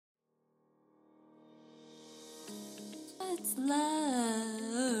It's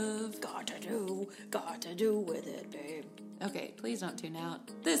love. Gotta do with it, babe. Okay, please don't tune out.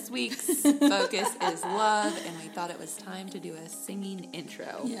 This week's focus is love, and we thought it was time to do a singing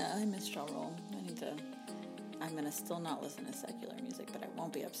intro. Yeah, I missed y'all roll. I'm gonna still not listen to secular music, but I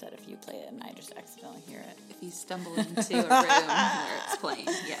won't be upset if you play it and I just accidentally hear it. If you stumble into a room where it's playing,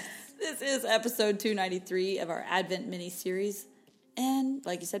 yes. This is episode 293 of our Advent mini-series. And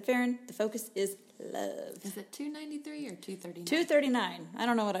like you said, Farron, the focus is love. Is it 293 or 239? 239. I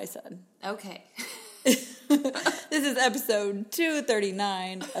don't know what I said. Okay. This is episode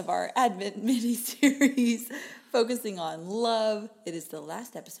 239 of our Advent mini-series focusing on love. It is the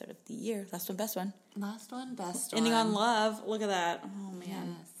last episode of the year. Last one, best one. Last one, best one. Ending on love. Look at that. Oh,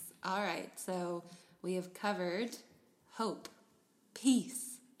 man. Yes. All right. So we have covered hope,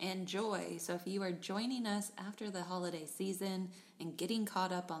 peace, and joy. So if you are joining us after the holiday season and getting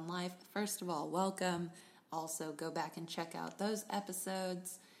caught up on life, first of all, welcome. Also, go back and check out those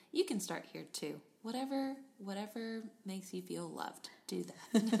episodes. You can start here too. Whatever makes you feel loved, do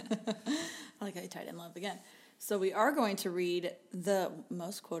that. I like how you tied in love again. So we are going to read the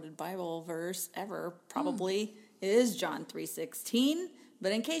most quoted Bible verse ever, probably. It is John 3:16.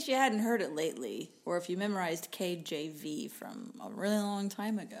 But in case you hadn't heard it lately, or if you memorized KJV from a really long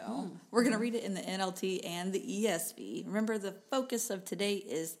time ago, we're going to read it in the NLT and the ESV. Remember, the focus of today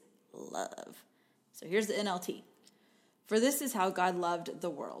is love. So here's the NLT. For this is how God loved the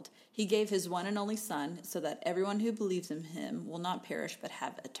world. He gave his one and only Son, so that everyone who believes in him will not perish but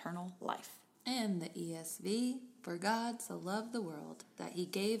have eternal life. And the ESV, for God so loved the world that he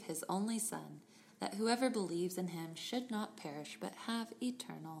gave his only Son, that whoever believes in him should not perish but have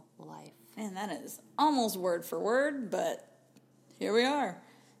eternal life. Man, that is almost word for word, but here we are.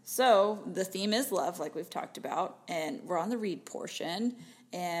 So the theme is love, like we've talked about, and we're on the read portion.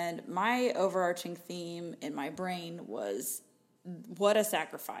 And my overarching theme in my brain was, what a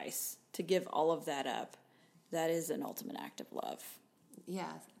sacrifice to give all of that up. That is an ultimate act of love.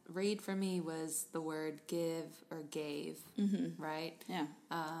 Yeah, read for me was the word give or gave, right? Yeah.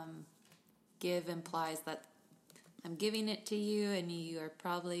 Give implies that I'm giving it to you and you are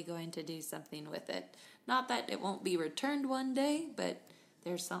probably going to do something with it. Not that it won't be returned one day, but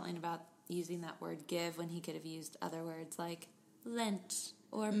there's something about using that word give when he could have used other words like lent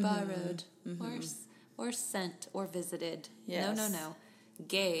or borrowed or sent or visited. Yes. No.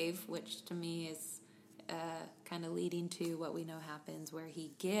 Gave, which to me is kind of leading to what we know happens, where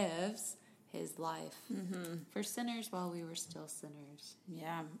he gives his life for sinners while we were still sinners.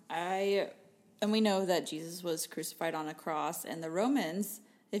 Yeah. And we know that Jesus was crucified on a cross, and the Romans,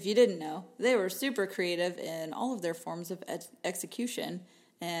 if you didn't know, they were super creative in all of their forms of execution.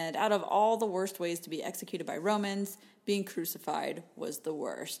 And out of all the worst ways to be executed by Romans, being crucified was the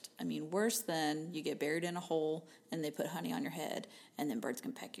worst. I mean, worse than you get buried in a hole and they put honey on your head and then birds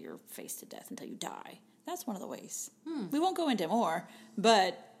can peck your face to death until you die. That's one of the ways. We won't go into more,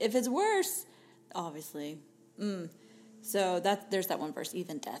 but if it's worse, obviously. So there's that one verse,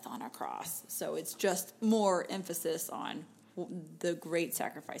 even death on a cross. So it's just more emphasis on the great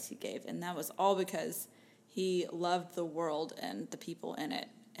sacrifice he gave. And that was all because he loved the world and the people in it.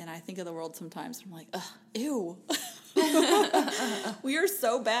 And I think of the world sometimes, and I'm like, ugh, ew. We are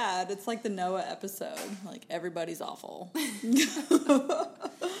so bad. It's like the Noah episode. Like, everybody's awful.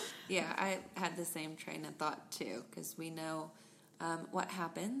 Yeah, I had the same train of thought, too, because we know what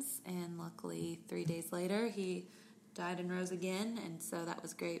happens. And luckily, 3 days later, he died and rose again. And so that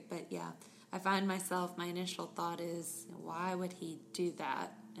was great. But, yeah, I find myself, my initial thought is, why would he do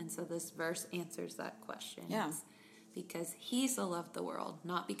that? And so this verse answers that question. Yeah. It's because he so loved the world,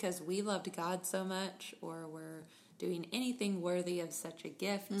 not because we loved God so much or were doing anything worthy of such a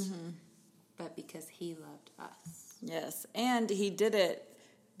gift, but because he loved us. Yes, and he did it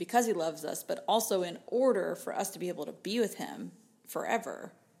because he loves us, but also in order for us to be able to be with him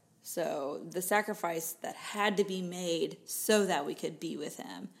forever. So the sacrifice that had to be made so that we could be with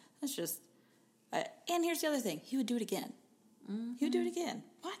him. That's just, and here's the other thing. He would do it again. He would do it again.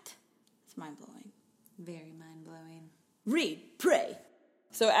 What? It's mind-blowing. Very mind-blowing. Read, pray.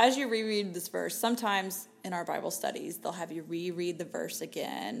 So as you reread this verse, sometimes in our Bible studies, they'll have you reread the verse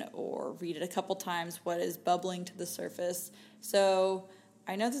again or read it a couple times, what is bubbling to the surface. So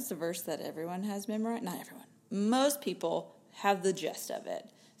I know this is a verse that everyone has memorized. Not everyone. Most people have the gist of it.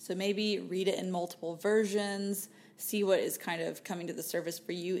 So maybe read it in multiple versions, see what is kind of coming to the surface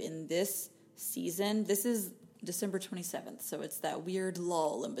for you in this season. This is December 27th, so it's that weird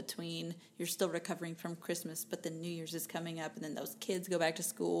lull in between. You're still recovering from Christmas, but then New Year's is coming up, and then those kids go back to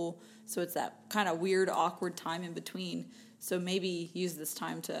school. So it's that kind of weird, awkward time in between. So maybe use this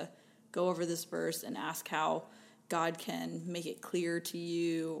time to go over this verse and ask how God can make it clear to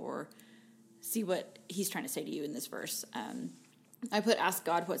you or see what he's trying to say to you in this verse. I put, ask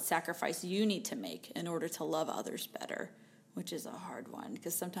God what sacrifice you need to make in order to love others better, which is a hard one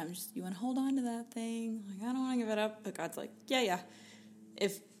because sometimes you want to hold on to that thing. Like, I don't want to give it up. But God's like, yeah.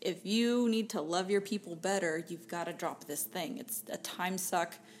 If you need to love your people better, you've got to drop this thing. It's a time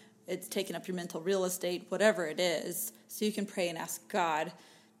suck. It's taking up your mental real estate, whatever it is. So you can pray and ask God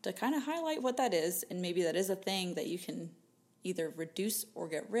to kind of highlight what that is. And maybe that is a thing that you can either reduce or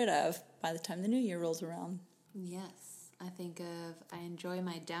get rid of by the time the new year rolls around. Yes. I enjoy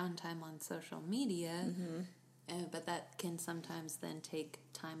my downtime on social media, but that can sometimes then take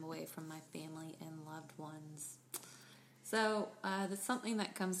time away from my family and loved ones. So that's something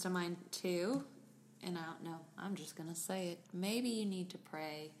that comes to mind too, and I don't know, I'm just going to say it. Maybe you need to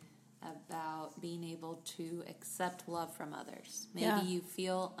pray about being able to accept love from others. Maybe you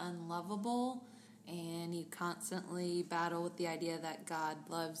feel unlovable and you constantly battle with the idea that God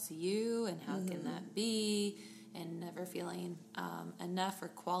loves you and how can that be, and never feeling enough or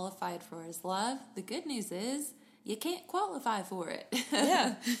qualified for his love. The good news is you can't qualify for it.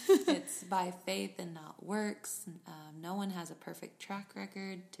 Yeah. It's by faith and not works. No one has a perfect track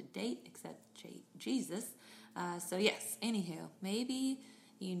record to date except Jesus. So yes, anywho, maybe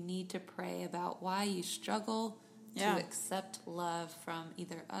you need to pray about why you struggle to accept love from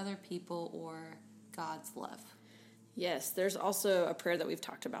either other people or God's love. Yes, there's also a prayer that we've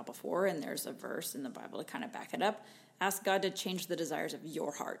talked about before, and there's a verse in the Bible to kind of back it up. Ask God to change the desires of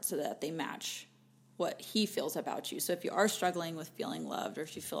your heart so that they match what he feels about you. So if you are struggling with feeling loved, or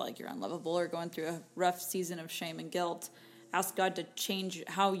if you feel like you're unlovable or going through a rough season of shame and guilt, ask God to change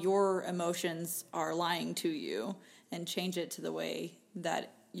how your emotions are lying to you and change it to the way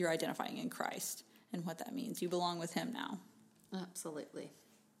that you're identifying in Christ and what that means. You belong with him now. Absolutely.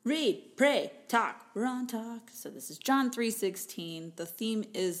 Read, pray, talk. We're on talk. So this is John 3:16. The theme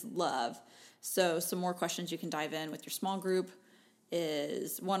is love. So some more questions you can dive in with your small group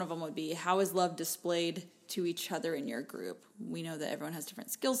is, one of them would be, how is love displayed to each other in your group? We know that everyone has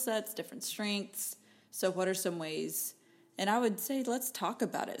different skill sets, different strengths. So what are some ways? And I would say, let's talk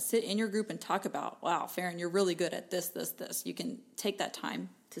about it. Sit in your group and talk about, wow, Farron, you're really good at this. You can take that time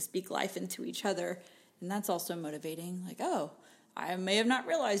to speak life into each other. And that's also motivating. Like, oh, I may have not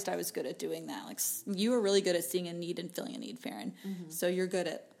realized I was good at doing that. Like, you were really good at seeing a need and filling a need, Farron. So you're good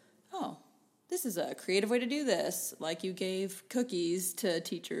at, oh, this is a creative way to do this. Like, you gave cookies to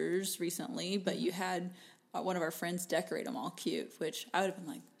teachers recently, but you had one of our friends decorate them all cute, which I would have been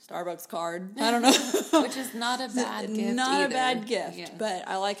like, Starbucks card. I don't know. Which is not a bad gift Not either. a bad gift, Yes. but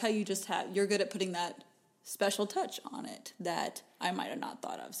I like how you're good at putting that special touch on it that I might have not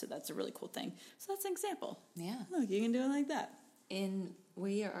thought of. So that's a really cool thing. So that's an example. Yeah. Look, you can do it like that.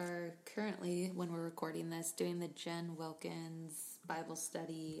 We are currently, when we're recording this, doing the Jen Wilkins Bible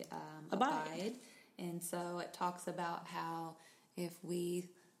study, Abide. And so it talks about how if we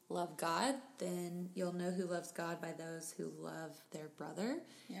love God, then you'll know who loves God by those who love their brother.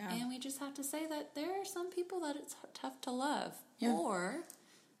 Yeah. And we just have to say that there are some people that it's tough to love. Yeah. Or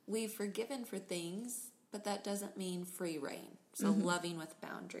we've forgiven for things, but that doesn't mean free reign. So loving with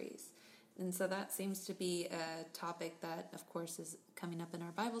boundaries. And so that seems to be a topic that, of course, is coming up in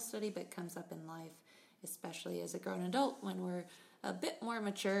our Bible study, but comes up in life, especially as a grown adult when we're a bit more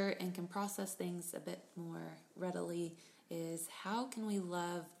mature and can process things a bit more readily, is how can we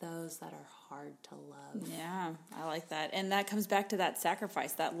love those that are hard to love? Yeah, I like that. And that comes back to that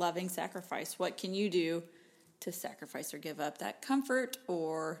sacrifice, that loving sacrifice. What can you do to sacrifice or give up that comfort?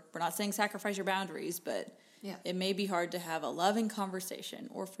 Or we're not saying sacrifice your boundaries, but it may be hard to have a loving conversation,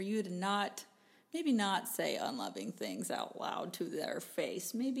 or for you to maybe not say unloving things out loud to their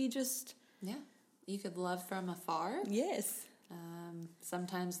face. Maybe just... Yeah, you could love from afar. Yes.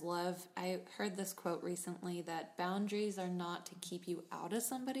 Sometimes love, I heard this quote recently that boundaries are not to keep you out of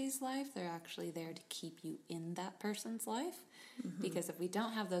somebody's life. They're actually there to keep you in that person's life. Because if we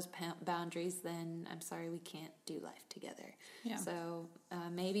don't have those boundaries, then I'm sorry, we can't do life together. Yeah. So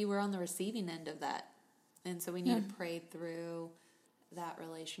maybe we're on the receiving end of that. And so we need to pray through that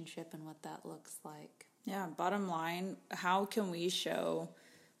relationship and what that looks like. Yeah, bottom line, how can we show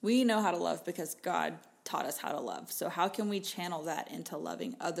we know how to love because God taught us how to love. So how can we channel that into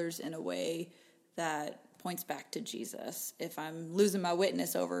loving others in a way that points back to Jesus? If I'm losing my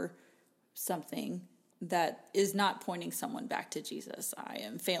witness over something that is not pointing someone back to Jesus, I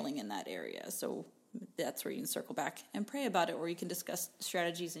am failing in that area. So that's where you can circle back and pray about it, or you can discuss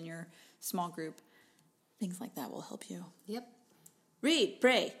strategies in your small group. Things like that will help you. Yep. Read,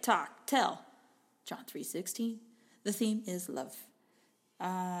 pray, talk, tell. John 3:16. The theme is love.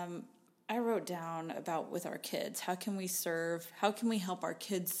 I wrote down about with our kids, how can we serve? How can we help our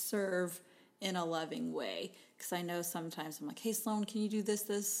kids serve in a loving way? Because I know sometimes I'm like, hey, Sloan, can you do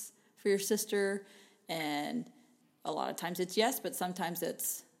this for your sister? And a lot of times it's yes, but sometimes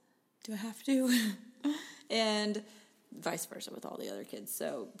it's, do I have to? And vice versa with all the other kids.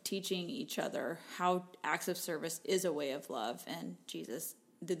 So teaching each other how acts of service is a way of love. And Jesus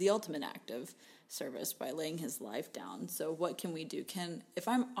did the ultimate act of service by laying his life down. So what can we do? If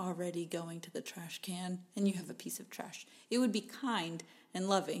I'm already going to the trash can and you have a piece of trash, it would be kind and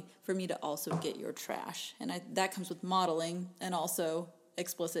loving for me to also get your trash. And that comes with modeling and also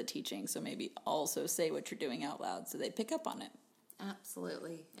explicit teaching. So maybe also say what you're doing out loud so they pick up on it.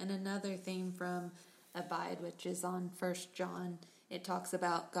 Absolutely. And another theme from Abide, which is on 1 John, it talks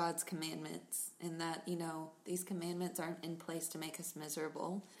about God's commandments and that, these commandments aren't in place to make us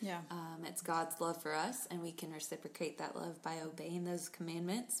miserable. Yeah. It's God's love for us, and we can reciprocate that love by obeying those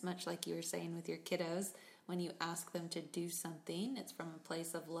commandments, much like you were saying with your kiddos. When you ask them to do something, it's from a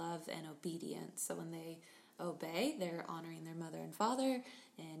place of love and obedience. So when they obey, they're honoring their mother and father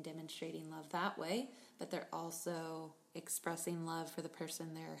and demonstrating love that way, but they're also expressing love for the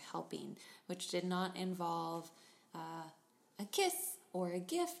person they're helping, which did not involve a kiss or a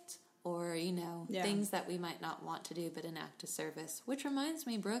gift or, things that we might not want to do, but an act of service. Which reminds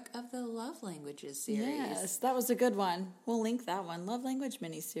me, Brooke, of the Love Languages series. Yes, that was a good one. We'll link that one. Love Language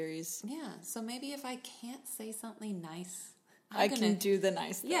mini-series. Yeah, so maybe if I can't say something nice, I can do the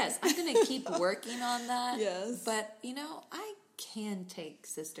nice thing. Yes, I'm going to keep working on that. Yes. But, I can take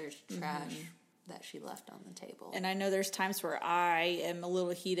sister's trash that she left on the table. And I know there's times where I am a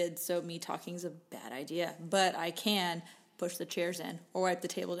little heated, so me talking is a bad idea. But I can push the chairs in, or wipe the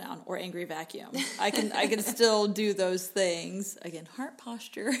table down, or angry vacuum. I can still do those things. Again, heart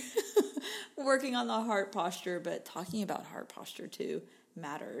posture. Working on the heart posture, but talking about heart posture too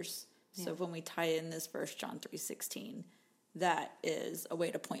matters. Yeah. So when we tie in this verse, John 3:16, that is a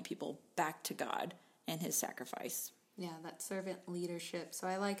way to point people back to God and his sacrifice. Yeah, that servant leadership. So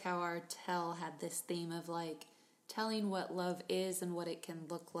I like how our tell had this theme of telling what love is and what it can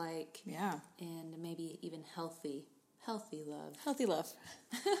look like. Yeah. And maybe even healthy love. Healthy love.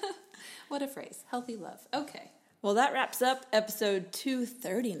 What a phrase. Healthy love. Okay. Well, that wraps up episode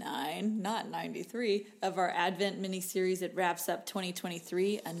 239, not 93, of our Advent mini-series. It wraps up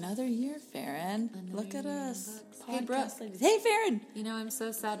 2023. Another year, Farron. Look at us. Hey, Brooke. Hey, Farron. I'm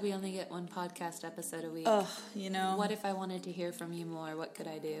so sad we only get one podcast episode a week. What if I wanted to hear from you more? What could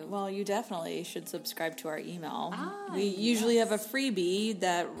I do? Well, you definitely should subscribe to our email. We usually have a freebie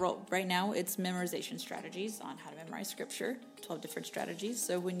that right now it's memorization strategies on how to memorize scripture, 12 different strategies.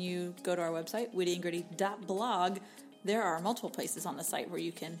 So when you go to our website, wittyandgritty.blog, there are multiple places on the site where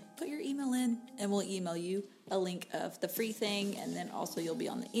you can put your email in, and we'll email you a link of the free thing, and then also you'll be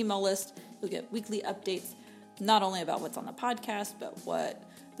on the email list. You'll get weekly updates, not only about what's on the podcast, but what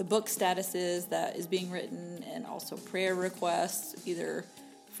the book status is that is being written, and also prayer requests, either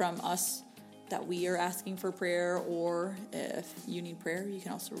from us that we are asking for prayer, or if you need prayer, you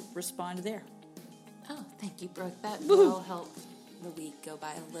can also respond there. Oh, thank you, Brooke. That will help the week go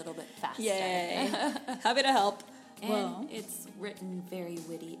by a little bit faster. Yay. Happy to help. And it's written very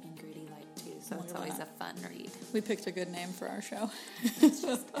witty and gritty-like, too, so it's always a fun read. We picked a good name for our show. It's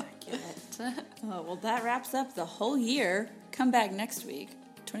just accurate. Oh, well, that wraps up the whole year. Come back next week.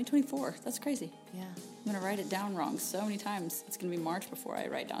 2024. That's crazy. Yeah. I'm going to write it down wrong so many times. It's going to be March before I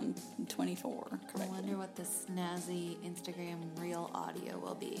write down 24 correctly. I wonder what the snazzy Instagram reel audio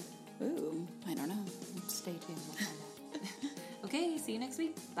will be. Ooh, I don't know. Stay tuned. We'll find out. Okay, see you next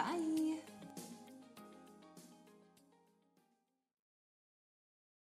week. Bye.